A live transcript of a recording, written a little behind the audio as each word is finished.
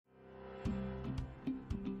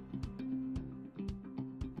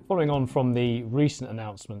Following on from the recent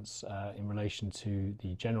announcements in relation to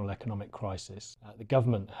the general economic crisis, the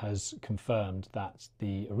government has confirmed that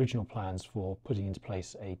the original plans for putting into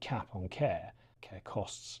place a cap on care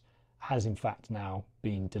costs has in fact now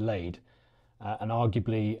been delayed, and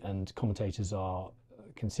arguably, and commentators are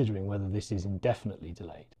considering whether this is indefinitely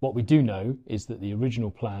delayed. What we do know is that the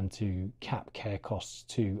original plan to cap care costs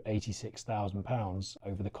to £86,000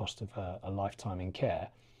 over the cost of a lifetime in care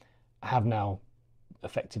have now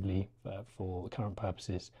effectively, for current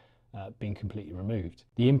purposes, been completely removed.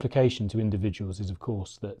 The implication to individuals is, of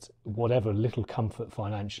course, that whatever little comfort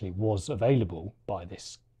financially was available by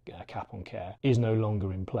this cap on care is no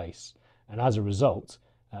longer in place, and as a result,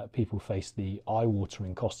 people face the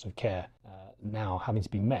eye-watering costs of care now having to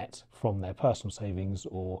be met from their personal savings,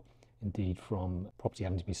 or indeed from property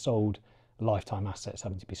having to be sold, lifetime assets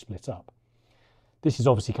having to be split up. This is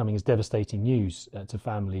obviously coming as devastating news to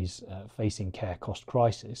families facing care cost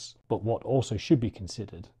crisis, but what also should be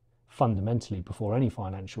considered fundamentally before any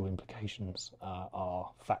financial implications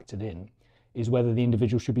are factored in is whether the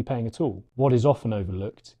individual should be paying at all. What is often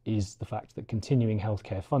overlooked is the fact that continuing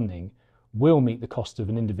healthcare funding will meet the cost of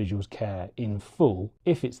an individual's care in full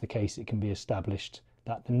if it's the case it can be established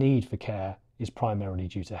that the need for care is primarily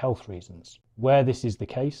due to health reasons. Where this is the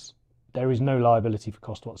case, there is no liability for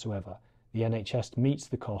cost whatsoever. The NHS meets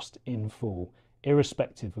the cost in full,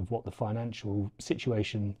 irrespective of what the financial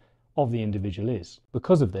situation of the individual is.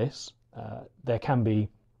 Because of this, there can be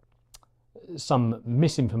some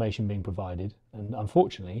misinformation being provided, and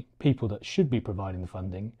unfortunately, people that should be providing the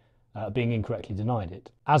funding being incorrectly denied it.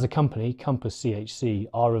 As a company, Compass CHC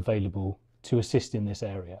are available to assist in this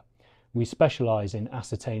area. We specialise in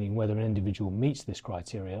ascertaining whether an individual meets this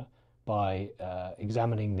criteria by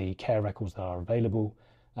examining the care records that are available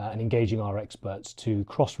and engaging our experts to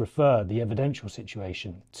cross-refer the evidential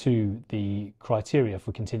situation to the criteria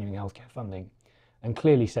for continuing healthcare funding, and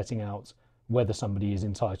clearly setting out whether somebody is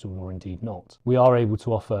entitled or indeed not. We are able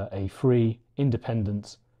to offer a free,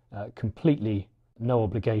 independent, completely no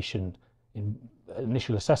obligation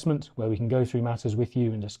initial assessment where we can go through matters with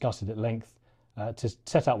you and discuss it at length to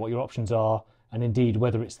set out what your options are and indeed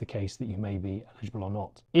whether it's the case that you may be eligible or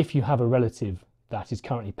not. If you have a relative that is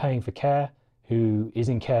currently paying for care, who is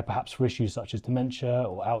in care perhaps for issues such as dementia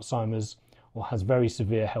or Alzheimer's, or has very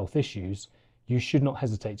severe health issues, you should not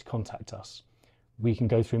hesitate to contact us. We can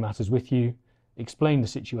go through matters with you, explain the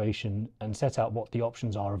situation and set out what the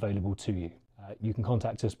options are available to you. You can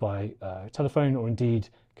contact us by telephone or indeed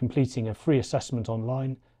completing a free assessment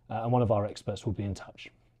online, and one of our experts will be in touch.